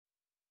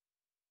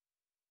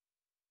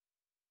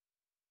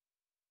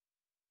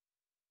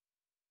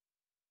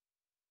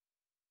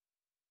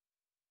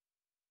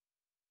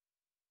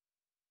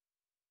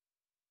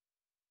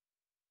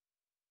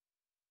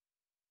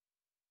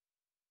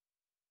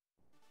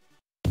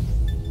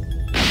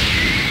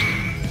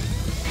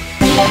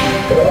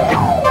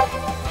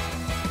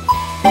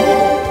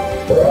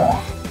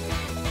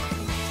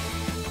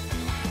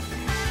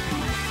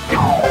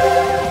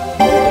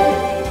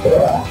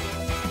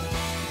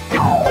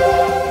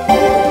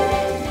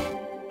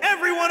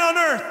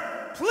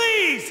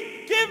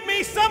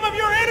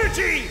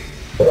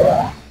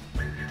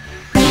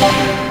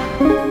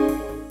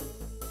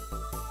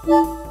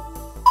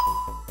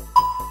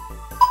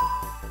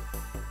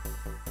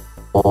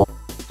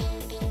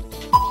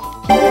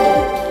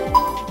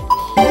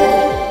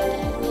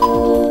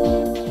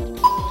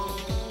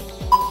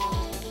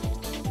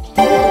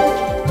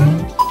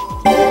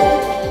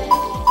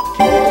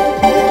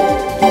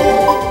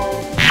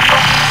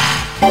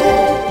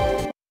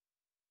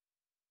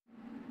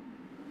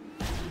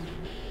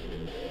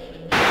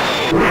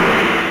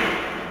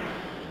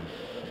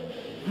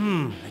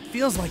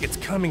feels like it's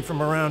coming from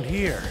around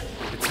here.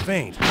 It's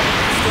faint. It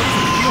still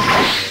doesn't feel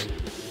right.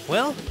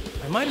 Well,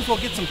 I might as well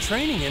get some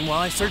training in while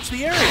I search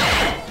the area.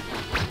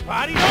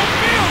 Body don't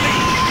feel me!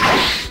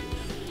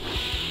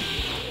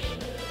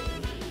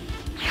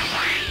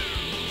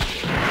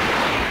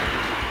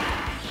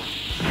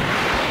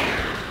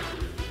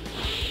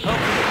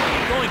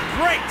 Okay, going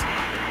great!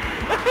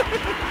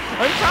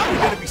 I'm probably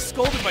going to be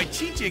scolded by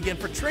Chi-Chi again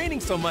for training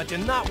so much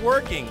and not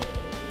working.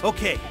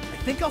 Okay,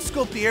 I think I'll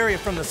scope the area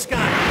from the sky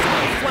using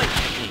my flight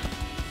technique.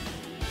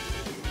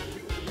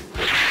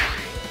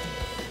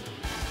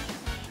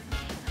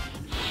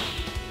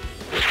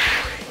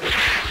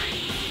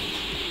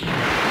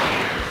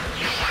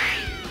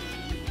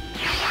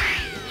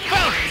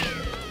 Found it!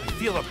 I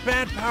feel a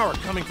bad power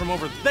coming from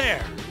over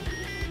there.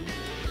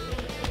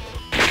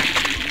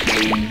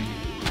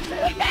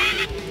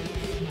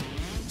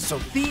 So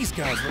these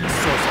guys were the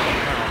source of the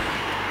power.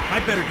 I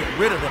better get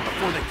rid of them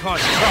before they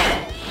cause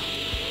trouble.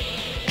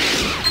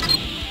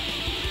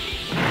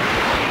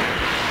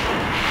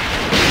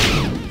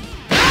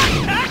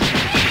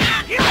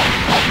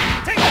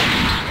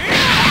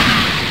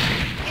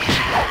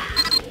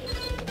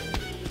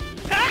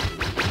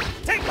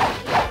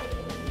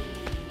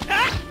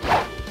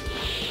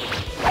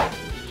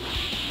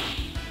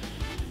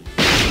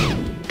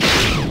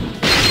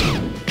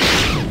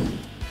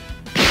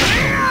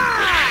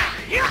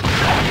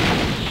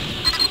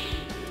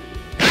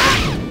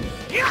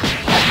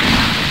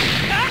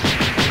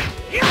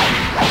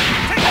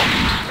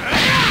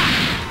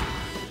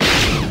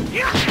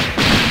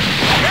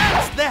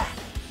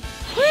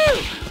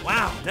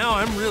 Now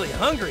I'm really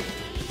hungry.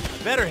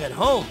 I better head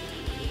home.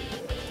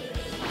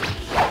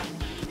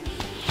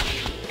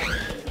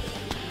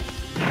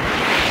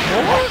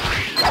 More?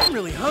 I'm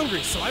really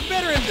hungry, so I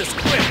better end this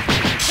quick.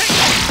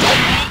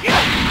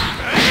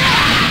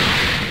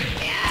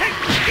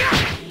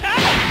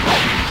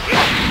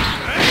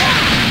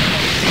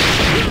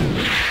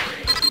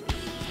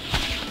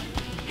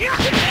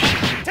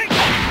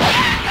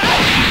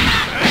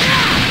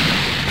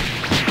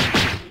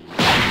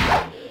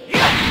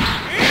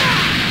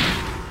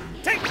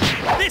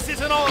 This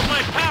isn't all of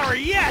my power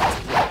yet!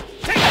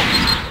 Take it!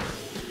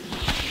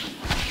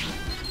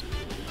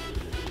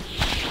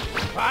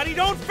 Body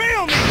don't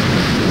fail me!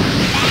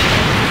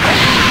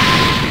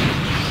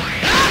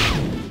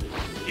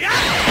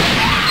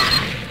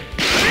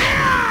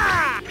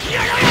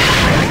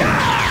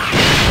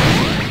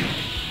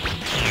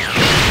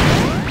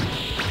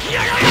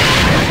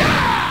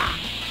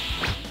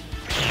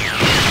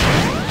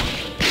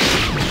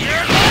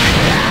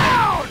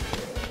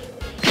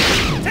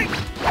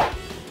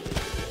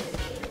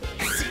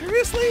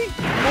 Seriously?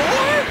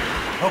 More?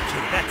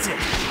 Okay, that's it.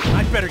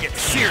 I'd better get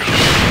serious.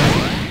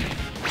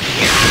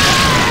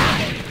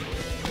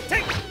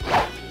 Take.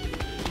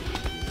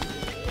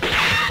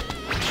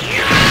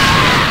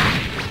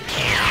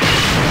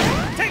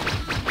 Take.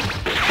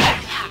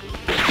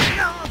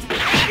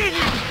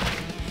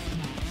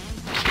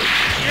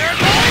 You're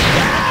going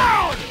down!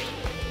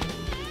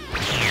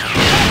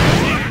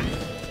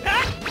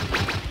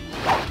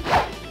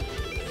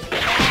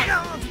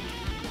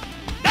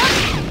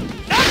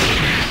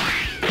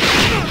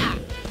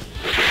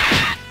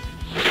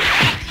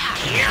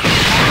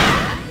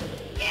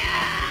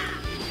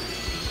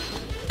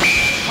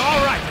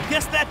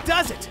 Guess that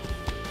does it!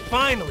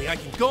 Finally, I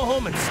can go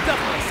home and stuff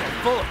myself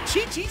full of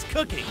Chi-Chi's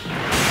cooking!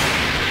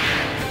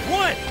 I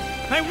won!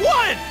 I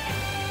won!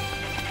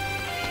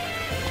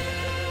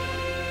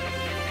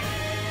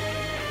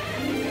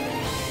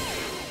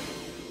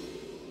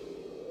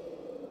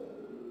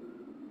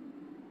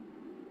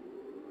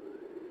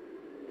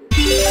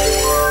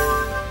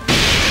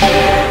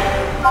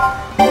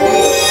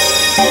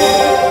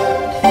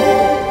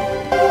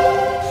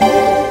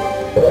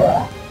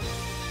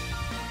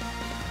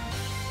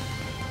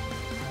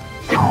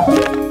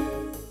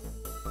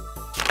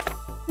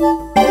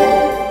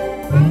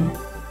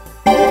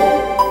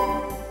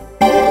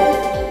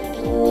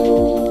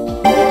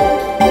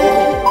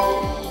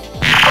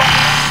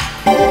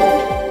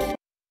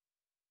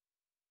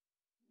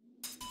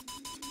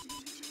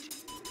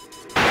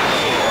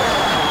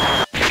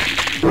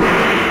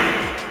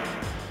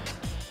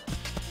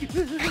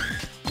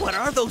 What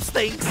are those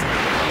things?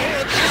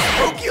 Man, they're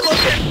spooky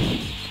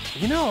looking!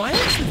 You know, I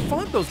actually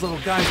fought those little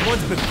guys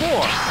once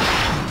before.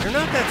 They're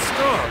not that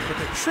strong, but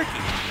they're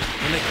tricky.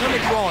 When they come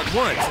at you all at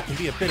once, it can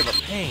be a bit of a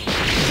pain.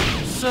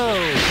 So,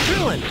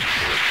 Krillin,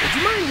 would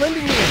you mind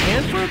lending me a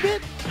hand for a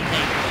bit?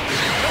 Hey,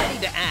 no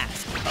need to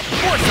ask. Of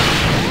course I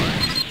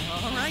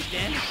will. All right,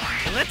 then.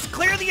 Let's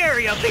clear the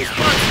area of these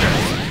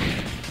monsters.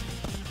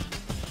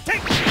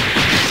 Take...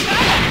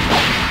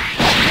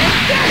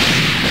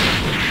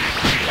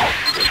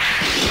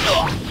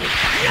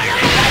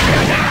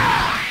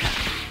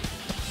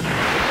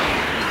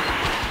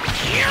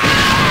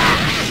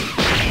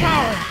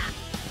 Power!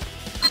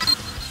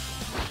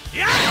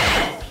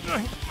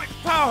 My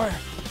power!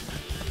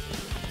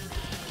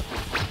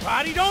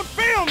 Body don't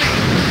fail me!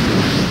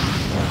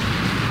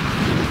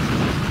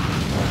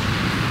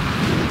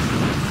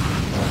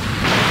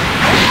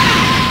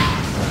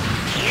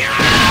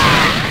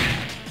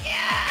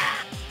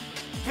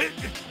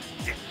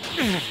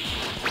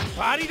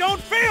 Body, don't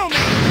fail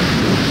me!